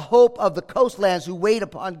is the hope of the coastlands who wait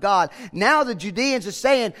upon God. Now the Judeans are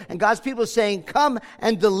saying, and God's people are saying, come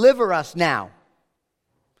and deliver us now.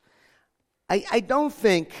 I don't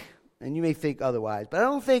think, and you may think otherwise, but I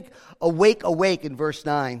don't think awake, awake in verse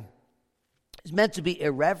 9 is meant to be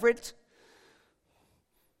irreverent.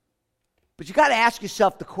 But you got to ask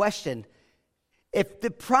yourself the question, if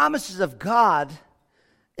the promises of God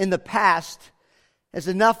in the past is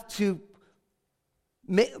enough to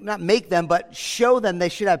not make them, but show them they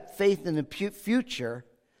should have faith in the future,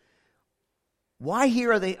 why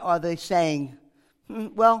here are they saying,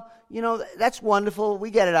 well, you know, that's wonderful.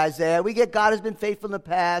 We get it, Isaiah. We get God has been faithful in the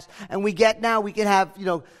past. And we get now we can have,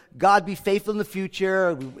 God be faithful in the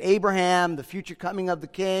future. Abraham, the future coming of the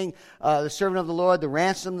king, the servant of the Lord, the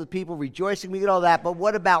ransom of the people, rejoicing. We get all that. But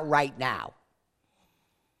what about right now?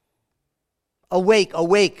 Awake,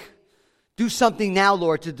 awake. Do something now,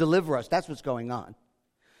 Lord, to deliver us. That's what's going on.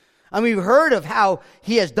 I mean, we've heard of how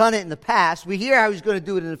he has done it in the past. We hear how he's going to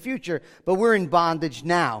do it in the future, but we're in bondage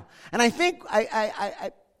now. And I think,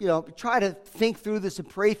 I try to think through this and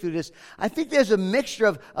pray through this. I think there's a mixture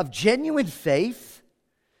of genuine faith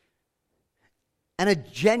and a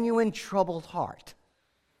genuine troubled heart.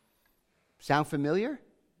 Sound familiar?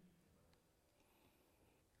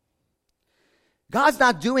 God's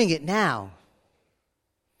not doing it now.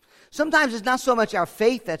 Sometimes it's not so much our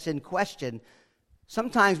faith that's in question.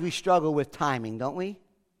 Sometimes we struggle with timing, don't we?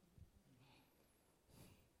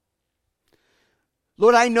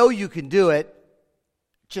 Lord, I know you can do it.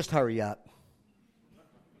 Just hurry up.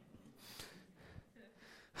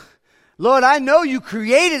 Lord, I know you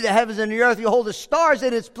created the heavens and the earth. You hold the stars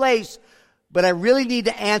in its place. But I really need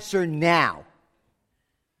to answer now.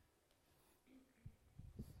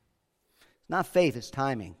 It's not faith, it's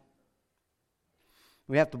timing.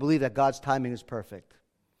 We have to believe that God's timing is perfect.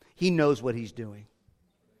 He knows what he's doing.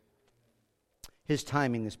 His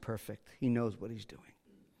timing is perfect. He knows what he's doing.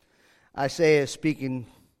 Isaiah is speaking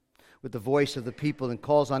with the voice of the people and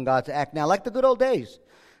calls on God to act now like the good old days.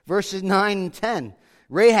 Verses 9 and 10.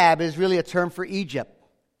 Rahab is really a term for Egypt.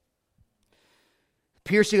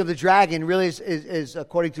 Piercing of the dragon really is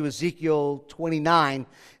according to Ezekiel 29,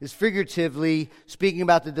 is figuratively speaking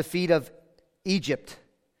about the defeat of Egypt.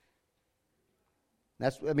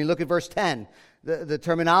 Look at verse 10. The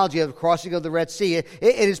terminology of the crossing of the Red Sea. It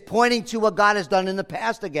is pointing to what God has done in the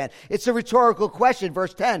past again. It's a rhetorical question.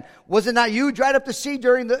 Verse 10. Was it not you who dried up the sea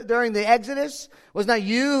during the Exodus? Was it not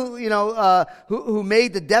you, who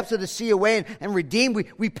made the depths of the sea away and redeemed?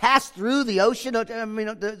 We passed through the ocean,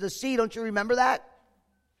 the sea. Don't you remember that?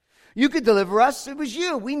 You could deliver us. It was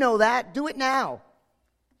you. We know that. Do it now.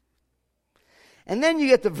 And then you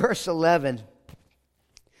get to verse 11.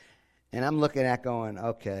 And I'm looking at going,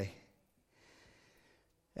 okay.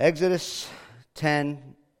 Exodus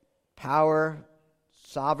 10, power,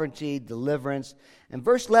 sovereignty, deliverance. And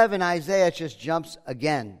verse 11, Isaiah just jumps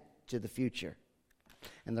again to the future.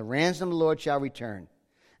 And the ransom of the Lord shall return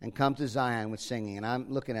and come to Zion with singing. And I'm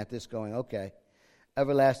looking at this going, okay.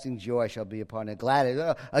 Everlasting joy shall be upon it.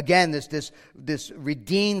 Glad. Again, this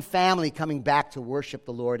redeemed family coming back to worship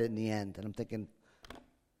the Lord in the end. And I'm thinking,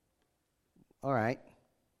 all right.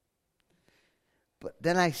 But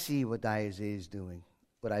then I see what Isaiah is doing.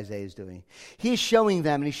 He's showing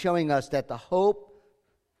them and he's showing us that the hope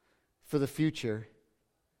for the future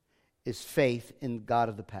is faith in God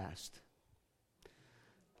of the past.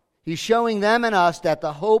 He's showing them and us that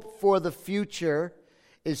the hope for the future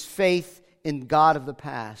is faith in God of the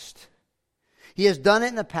past. He has done it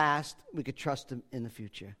in the past. We could trust him in the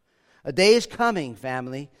future. A day is coming,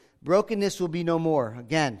 family. Brokenness will be no more.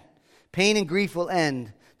 Again, pain and grief will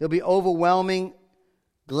end. There'll be overwhelming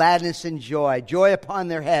gladness and joy. Joy upon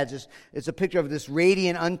their heads. It's a picture of this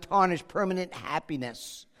radiant, untarnished, permanent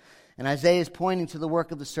happiness. And Isaiah is pointing to the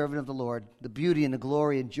work of the servant of the Lord. The beauty and the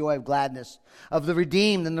glory and joy of gladness of the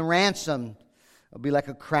redeemed and the ransomed will be like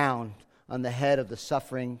a crown on the head of the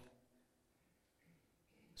suffering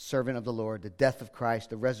servant of the Lord. The death of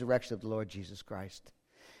Christ, the resurrection of the Lord Jesus Christ.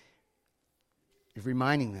 Is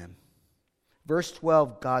reminding them. Verse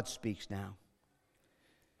 12, God speaks now.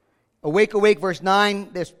 Awake, awake, verse 9,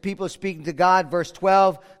 there's people speaking to God. Verse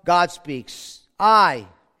 12, God speaks. I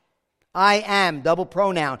I am, double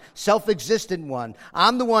pronoun, self-existent one.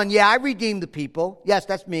 I'm the one, I redeemed the people. Yes,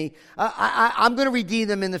 that's me. I'm going to redeem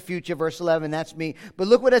them in the future, verse 11, that's me. But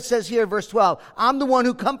look what it says here in verse 12. I'm the one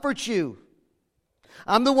who comforts you.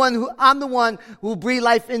 I'm the one who will breathe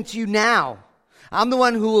life into you now. I'm the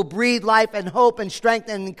one who will breathe life and hope and strength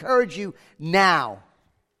and encourage you now.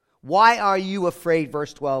 Why are you afraid,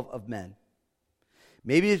 verse 12, of men?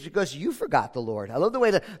 Maybe it's because you forgot the Lord. I love the way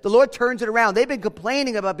the Lord turns it around. They've been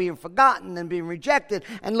complaining about being forgotten and being rejected.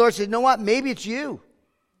 And the Lord said, you know what? Maybe it's you.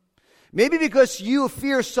 Maybe because you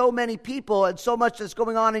fear so many people and so much that's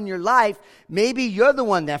going on in your life, maybe you're the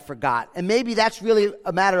one that forgot. And maybe that's really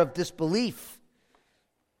a matter of disbelief.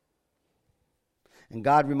 And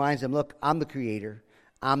God reminds them, look, I'm the creator.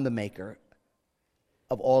 I'm the maker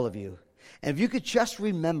of all of you. And if you could just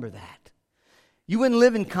remember that, you wouldn't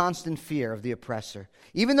live in constant fear of the oppressor.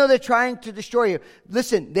 Even though they're trying to destroy you.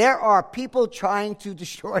 Listen, there are people trying to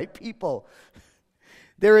destroy people.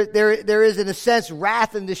 There is, in a sense,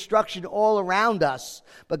 wrath and destruction all around us.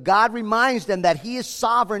 But God reminds them that He is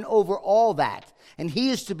sovereign over all that. And He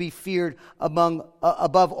is to be feared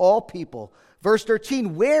above all people. Verse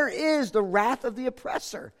 13, where is the wrath of the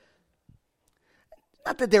oppressor?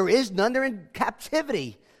 Not that there is none, they're in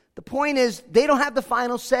captivity. The point is, they don't have the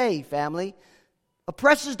final say, family.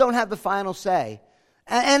 Oppressors don't have the final say.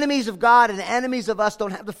 Enemies of God and enemies of us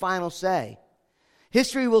don't have the final say.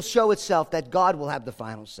 History will show itself that God will have the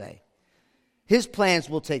final say. His plans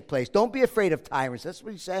will take place. Don't be afraid of tyrants. That's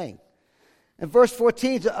what He's saying. And verse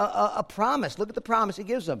 14 is a promise. Look at the promise He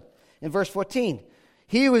gives them. In verse 14,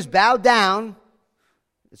 he who is bowed down,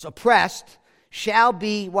 is oppressed, shall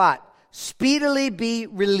be what? Speedily be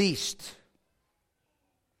released.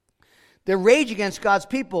 Their rage against God's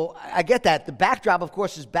people, I get that. The backdrop, of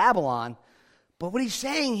course, is Babylon. But what He's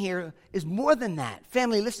saying here is more than that.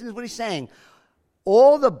 Family, listen to what He's saying.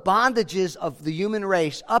 All the bondages of the human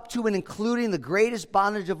race, up to and including the greatest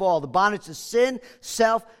bondage of all, the bondage to sin,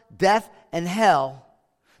 self, death, and hell,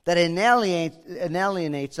 that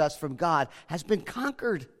alienates us from God, has been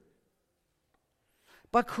conquered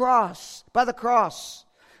by the cross,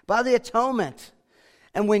 by the atonement.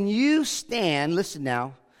 And when you stand, listen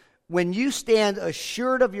now, when you stand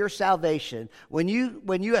assured of your salvation, when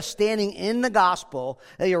you are standing in the gospel,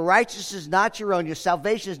 that your righteousness is not your own, your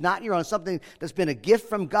salvation is not your own, something that's been a gift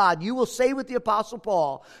from God, you will say with the Apostle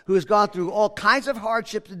Paul, who has gone through all kinds of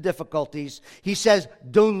hardships and difficulties, he says,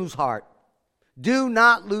 don't lose heart. Do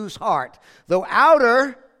not lose heart. Though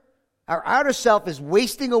our outer self is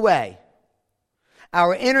wasting away,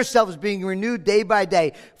 our inner self is being renewed day by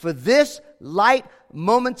day. For this light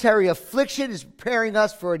momentary affliction is preparing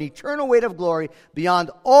us for an eternal weight of glory beyond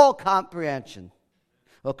all comprehension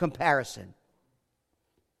or comparison.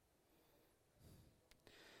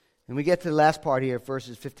 And we get to the last part here,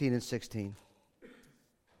 verses 15 and 16.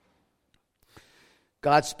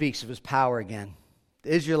 God speaks of His power again.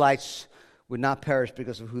 The Israelites would not perish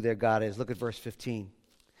because of who their God is. Look at verse 15.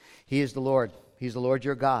 He is the Lord. He's the Lord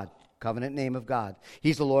your God. Covenant name of God.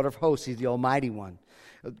 He's the Lord of hosts. He's the Almighty One.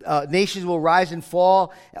 Nations will rise and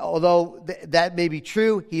fall. Although that may be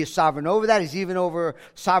true, He is sovereign over that. He's even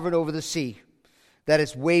sovereign over the sea, that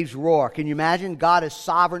its waves roar. Can you imagine? God is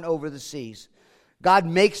sovereign over the seas. God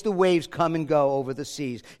makes the waves come and go over the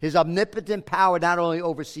seas. His omnipotent power not only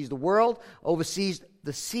oversees the world, oversees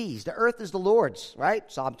the seas. The earth is the Lord's, right?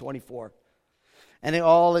 Psalm 24. And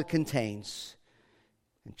all it contains.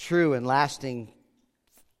 And true and lasting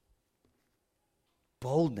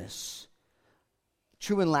boldness.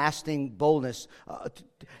 True and lasting boldness.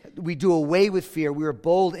 We do away with fear. We are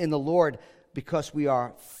bold in the Lord because we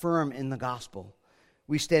are firm in the gospel.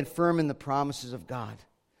 We stand firm in the promises of God.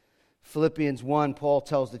 Philippians 1, Paul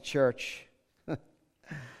tells the church,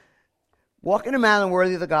 walk in a manner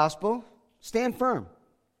worthy of the gospel, stand firm.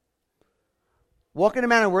 Walk in a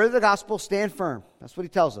manner worthy of the gospel, stand firm. That's what he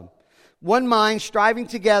tells them. One mind, striving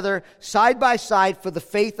together, side by side for the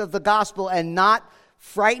faith of the gospel, and not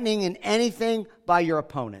frightening in anything by your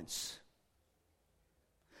opponents.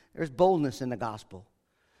 There's boldness in the gospel.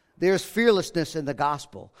 There's fearlessness in the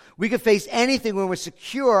gospel. We can face anything when we're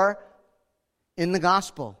secure in the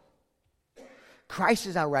gospel. Christ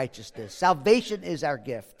is our righteousness. Salvation is our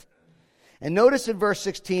gift. And notice in verse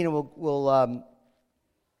 16, and we'll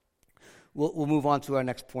move on to our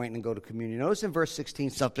next point and go to communion. Notice in verse 16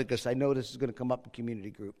 something, because I know this is going to come up in community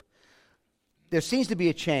group. There seems to be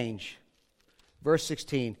a change. Verse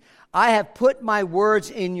 16, I have put my words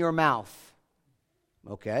in your mouth.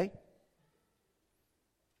 Okay.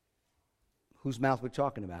 Whose mouth we're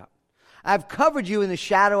talking about? I've covered you in the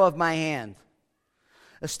shadow of my hand.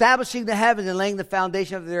 establishing the heavens and laying the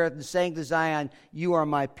foundation of the earth, and saying to Zion, you are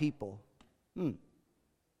my people.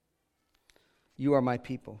 You are my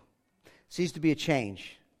people. Seems to be a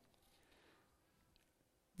change.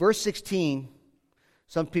 Verse 16,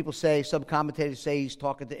 some commentators say he's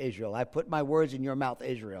talking to Israel. I put my words in your mouth,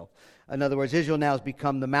 Israel. In other words, Israel now has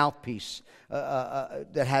become the mouthpiece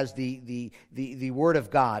that has the word of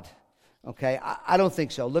God. Okay, I don't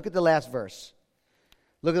think so. Look at the last verse.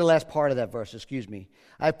 Look at the last part of that verse,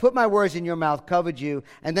 I put my words in your mouth, covered you.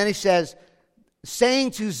 And then he says,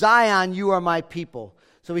 saying to Zion, you are my people.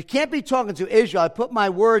 So he can't be talking to Israel. I put my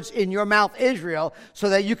words in your mouth, Israel, so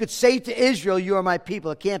that you could say to Israel, you are my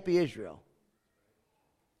people. It can't be Israel.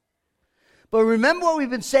 But remember what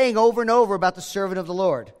we've been saying over and over about the servant of the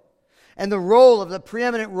Lord and the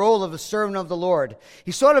preeminent role of the servant of the Lord.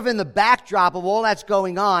 He's sort of in the backdrop of all that's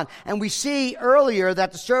going on. And we see earlier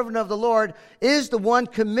that the servant of the Lord is the one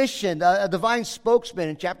commissioned, a divine spokesman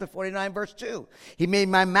in chapter 49, verse 2. He made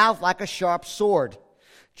my mouth like a sharp sword.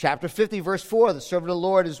 Chapter 50, verse 4, the servant of the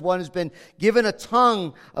Lord is one who's been given a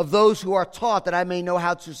tongue of those who are taught, that I may know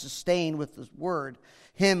how to sustain with the word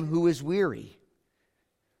him who is weary.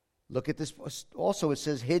 Look at this. Also, it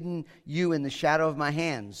says, hidden you in the shadow of my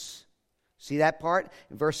hands. See that part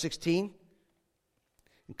in verse 16?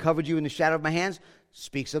 And covered you in the shadow of my hands.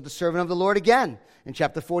 Speaks of the servant of the Lord again. In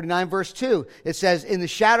chapter 49, verse 2, it says, in the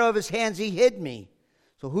shadow of his hands he hid me.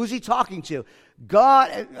 So who's he talking to?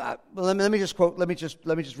 God. Let me just quote. Let me just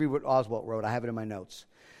read what Oswald wrote. I have it in my notes.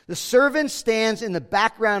 The servant stands in the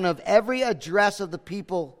background of every address of the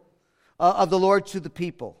people, of the Lord to the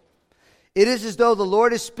people. It is as though the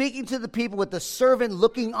Lord is speaking to the people with the servant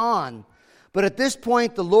looking on. But at this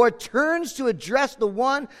point, the Lord turns to address the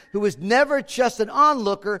one who is never just an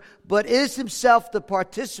onlooker, but is himself the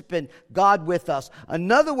participant, God with us.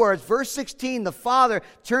 In other words, verse 16, the Father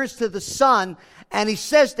turns to the Son, and he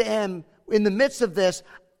says to him, in the midst of this,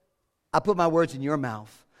 I'll put my words in your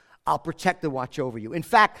mouth. I'll protect and watch over you. In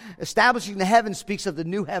fact, establishing the heavens speaks of the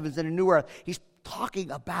new heavens and a new earth. He's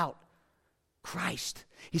talking about Christ.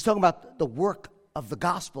 He's talking about the work of the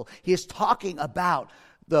gospel. He is talking about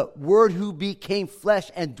the Word who became flesh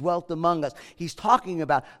and dwelt among us. He's talking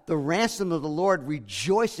about the ransom of the Lord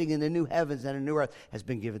rejoicing in the new heavens and a new earth has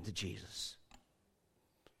been given to Jesus.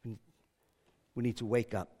 We need to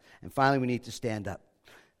wake up. And finally, we need to stand up.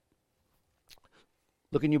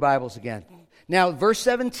 Look in your Bibles again. Now, verse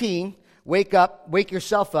 17, wake up, wake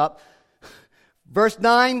yourself up. Verse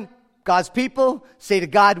 9, God's people say to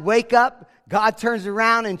God, wake up. God turns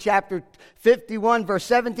around in chapter 51, verse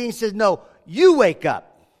 17, says, no, you wake up.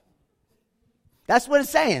 That's what it's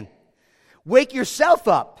saying. Wake yourself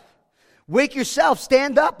up. Wake yourself.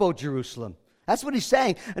 Stand up, O Jerusalem. That's what he's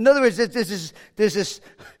saying. In other words, this is,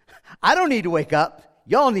 I don't need to wake up.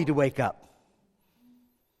 Y'all need to wake up.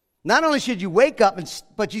 Not only should you wake up,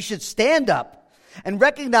 but you should stand up and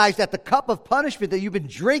recognize that the cup of punishment that you've been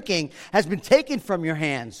drinking has been taken from your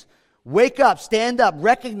hands. Wake up, stand up,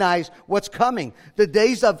 recognize what's coming. The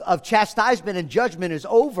days of chastisement and judgment is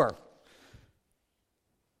over.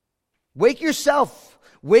 Wake yourself,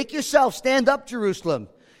 stand up, Jerusalem.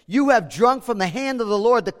 You have drunk from the hand of the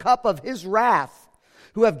Lord the cup of his wrath,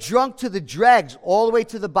 who have drunk to the dregs all the way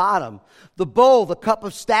to the bottom. The bowl, the cup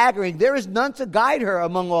of staggering, there is none to guide her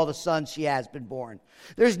among all the sons she has been born.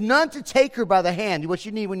 There's none to take her by the hand. What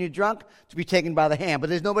you need when you're drunk? To be taken by the hand, but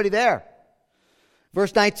there's nobody there.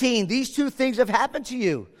 Verse 19, these two things have happened to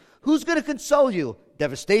you. Who's going to console you?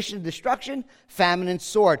 Devastation and destruction, famine and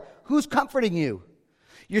sword. Who's comforting you?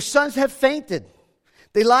 Your sons have fainted.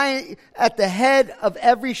 They lie at the head of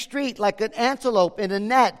every street like an antelope in a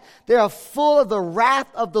net. They are full of the wrath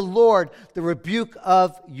of the Lord, the rebuke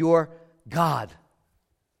of your God.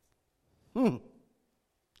 This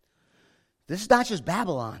is not just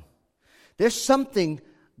Babylon. There's something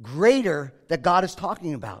greater that God is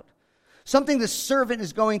talking about. Something the servant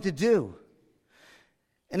is going to do.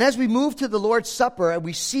 And as we move to the Lord's Supper and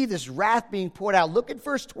we see this wrath being poured out, look at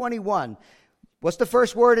verse 21. What's the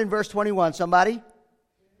first word in verse 21, somebody?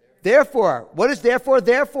 Therefore. What is therefore?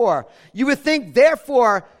 Therefore. You would think,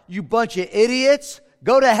 therefore, you bunch of idiots,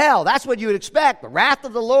 go to hell. That's what you would expect. The wrath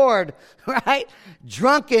of the Lord, right?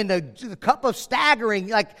 Drunken, the cup of staggering.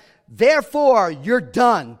 Like, therefore, you're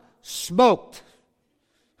done. Smoked.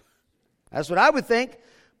 That's what I would think.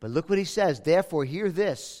 But look what he says. Therefore, hear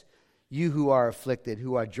this, you who are afflicted,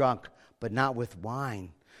 who are drunk, but not with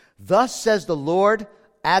wine. Thus says the Lord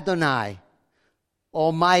Adonai,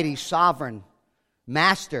 Almighty, Sovereign,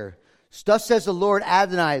 Master. Thus says the Lord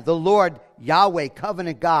Adonai, the Lord Yahweh,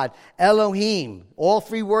 Covenant God, Elohim. All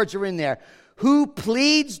three words are in there. Who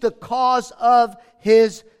pleads the cause of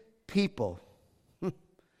his people.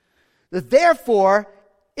 The therefore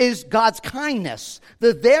is God's kindness.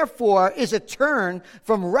 The therefore is a turn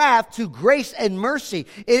from wrath to grace and mercy.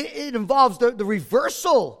 It involves the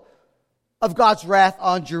reversal of God's wrath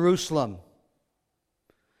on Jerusalem.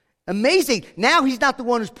 Amazing. Now he's not the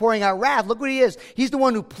one who's pouring out wrath. Look what he is. He's the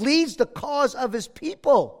one who pleads the cause of his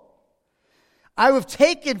people. I have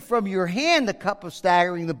taken from your hand the cup of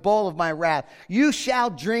staggering, the bowl of my wrath. You shall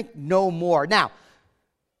drink no more. Now,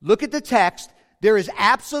 look at the text. There is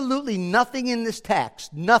absolutely nothing in this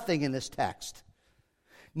text.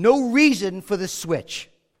 No reason for this switch.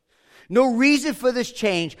 No reason for this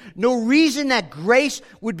change. No reason that grace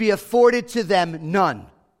would be afforded to them. None.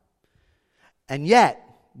 And yet,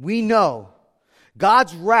 we know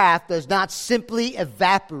God's wrath does not simply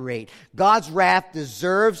evaporate. God's wrath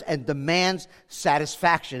deserves and demands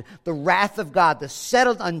satisfaction. The wrath of God, the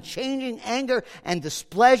settled, unchanging anger and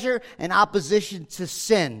displeasure and opposition to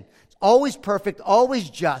sin. It's always perfect, always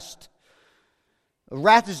just. The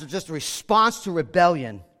wrath is just a response to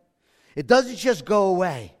rebellion. It doesn't just go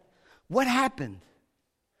away. What happened?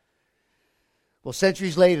 Well,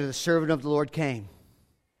 centuries later, the servant of the Lord came.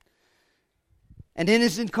 And in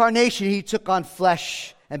his incarnation, he took on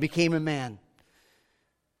flesh and became a man.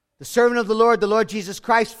 The servant of the Lord Jesus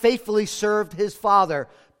Christ, faithfully served his Father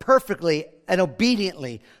perfectly and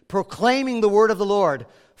obediently, proclaiming the word of the Lord,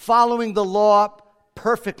 following the law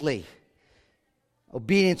perfectly,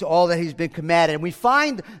 obedient to all that he's been commanded. And we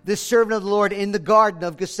find this servant of the Lord in the Garden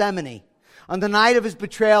of Gethsemane on the night of his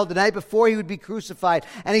betrayal, the night before he would be crucified.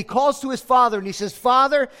 And he calls to his Father and he says,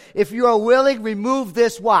 Father, if you are willing, remove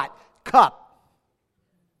this what? Cup.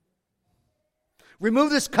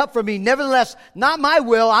 Remove this cup from me. Nevertheless, not my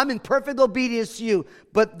will. I'm in perfect obedience to you,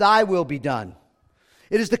 but thy will be done.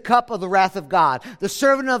 It is the cup of the wrath of God. The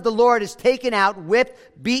servant of the Lord is taken out,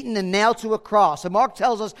 whipped, beaten, and nailed to a cross. And Mark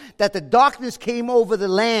tells us that the darkness came over the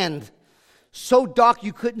land, so dark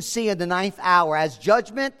you couldn't see in the 9th hour, as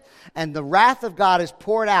judgment and the wrath of God is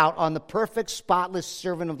poured out on the perfect, spotless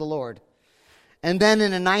servant of the Lord. And then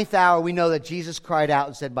in the 9th hour, we know that Jesus cried out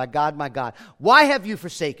and said, my God, why have you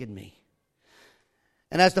forsaken me?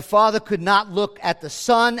 And as the Father could not look at the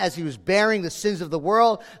Son as he was bearing the sins of the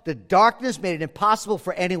world, the darkness made it impossible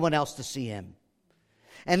for anyone else to see him.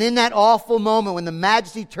 And in that awful moment when the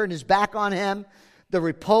Majesty turned his back on him, the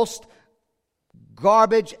repulsed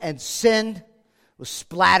garbage and sin was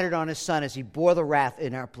splattered on his Son as he bore the wrath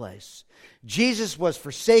in our place. Jesus was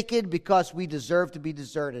forsaken because we deserved to be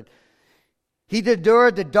deserted. He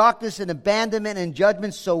endured the darkness and abandonment and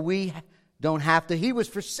judgment so we don't have to. He was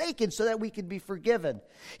forsaken so that we could be forgiven.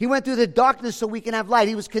 He went through the darkness so we can have light.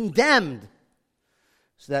 He was condemned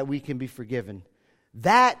so that we can be forgiven.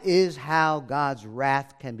 That is how God's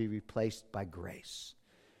wrath can be replaced by grace.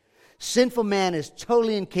 Sinful man is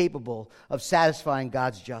totally incapable of satisfying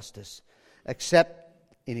God's justice, except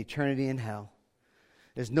in eternity in hell.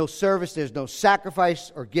 There's no service, there's no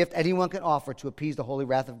sacrifice or gift anyone can offer to appease the holy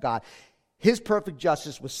wrath of God. His perfect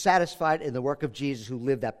justice was satisfied in the work of Jesus, who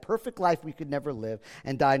lived that perfect life we could never live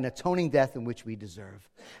and died an atoning death in which we deserve.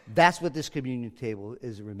 That's what this communion table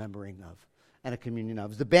is a remembering of and a communion of.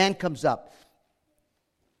 As the band comes up,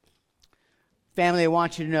 family, I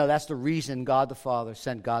want you to know that's the reason God the Father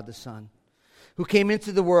sent God the Son, who came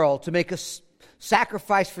into the world to make a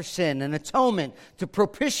sacrifice for sin, an atonement to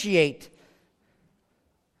propitiate,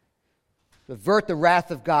 to avert the wrath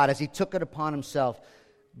of God as he took it upon himself.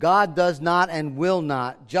 God does not and will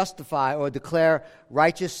not justify or declare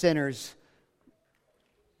righteous sinners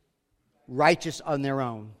righteous on their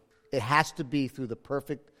own. It has to be through the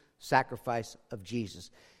perfect sacrifice of Jesus.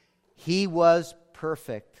 He was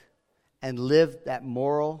perfect and lived that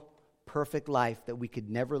moral, perfect life that we could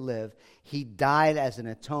never live. He died as an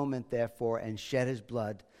atonement, therefore, and shed his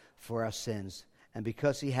blood for our sins. And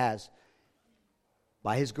because he has,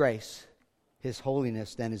 by his grace, his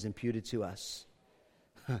holiness then is imputed to us.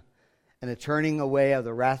 And the turning away of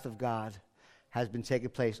the wrath of God has been taking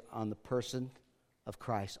place on the person of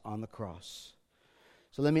Christ on the cross.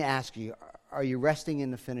 So let me ask you, are you resting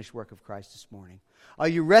in the finished work of Christ this morning? Are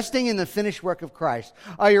you resting in the finished work of Christ?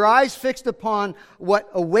 Are your eyes fixed upon what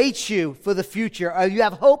awaits you for the future? Are you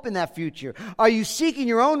have hope in that future? Are you seeking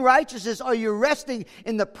your own righteousness? Are you resting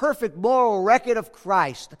in the perfect moral record of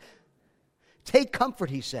Christ? Take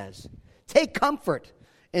comfort, he says. Take comfort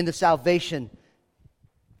in the salvation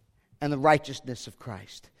and the righteousness of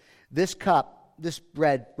Christ. This cup, this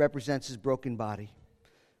bread, represents his broken body.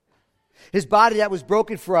 His body that was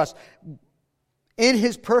broken for us in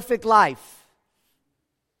his perfect life.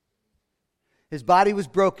 His body was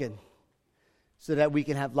broken so that we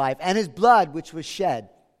can have life. And his blood, which was shed,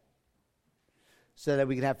 so that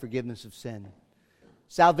we can have forgiveness of sin.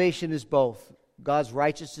 Salvation is both. God's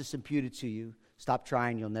righteousness imputed to you. Stop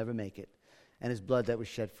trying, you'll never make it. And his blood that was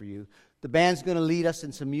shed for you. The band's going to lead us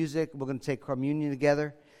in some music. We're going to take communion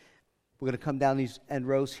together. We're going to come down these end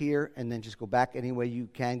rows here and then just go back any way you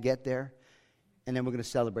can get there. And then we're going to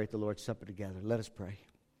celebrate the Lord's Supper together. Let us pray.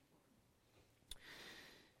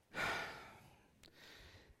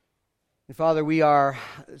 And Father, we are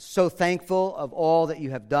so thankful of all that you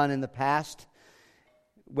have done in the past,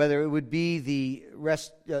 whether it would be the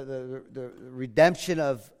redemption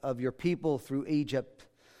of your people through Egypt,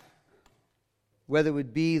 whether it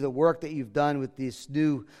would be the work that you've done with this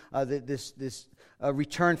new,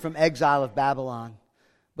 return from exile of Babylon.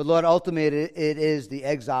 But Lord, ultimately it is the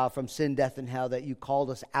exile from sin, death, and hell that you called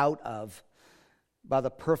us out of by the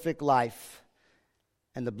perfect life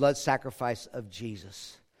and the blood sacrifice of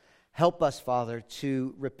Jesus. Help us, Father,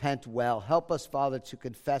 to repent well. Help us, Father, to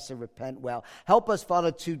confess and repent well. Help us,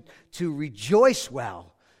 Father, to rejoice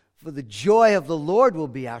well. For the joy of the Lord will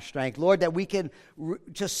be our strength. Lord, that we can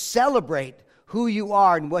just celebrate who you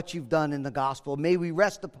are and what you've done in the gospel. May we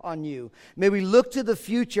rest upon you. May we look to the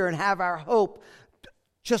future and have our hope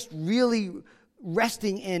just really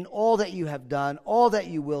resting in all that you have done, all that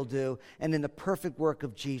you will do, and in the perfect work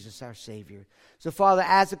of Jesus, our Savior. So, Father,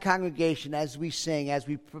 as a congregation, as we sing, as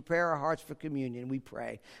we prepare our hearts for communion, we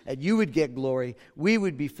pray that you would get glory, we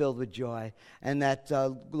would be filled with joy, and that,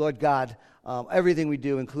 Lord God, everything we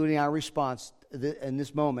do, including our response in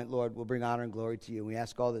this moment, Lord, will bring honor and glory to you. And we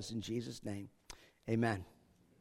ask all this in Jesus' name. Amen.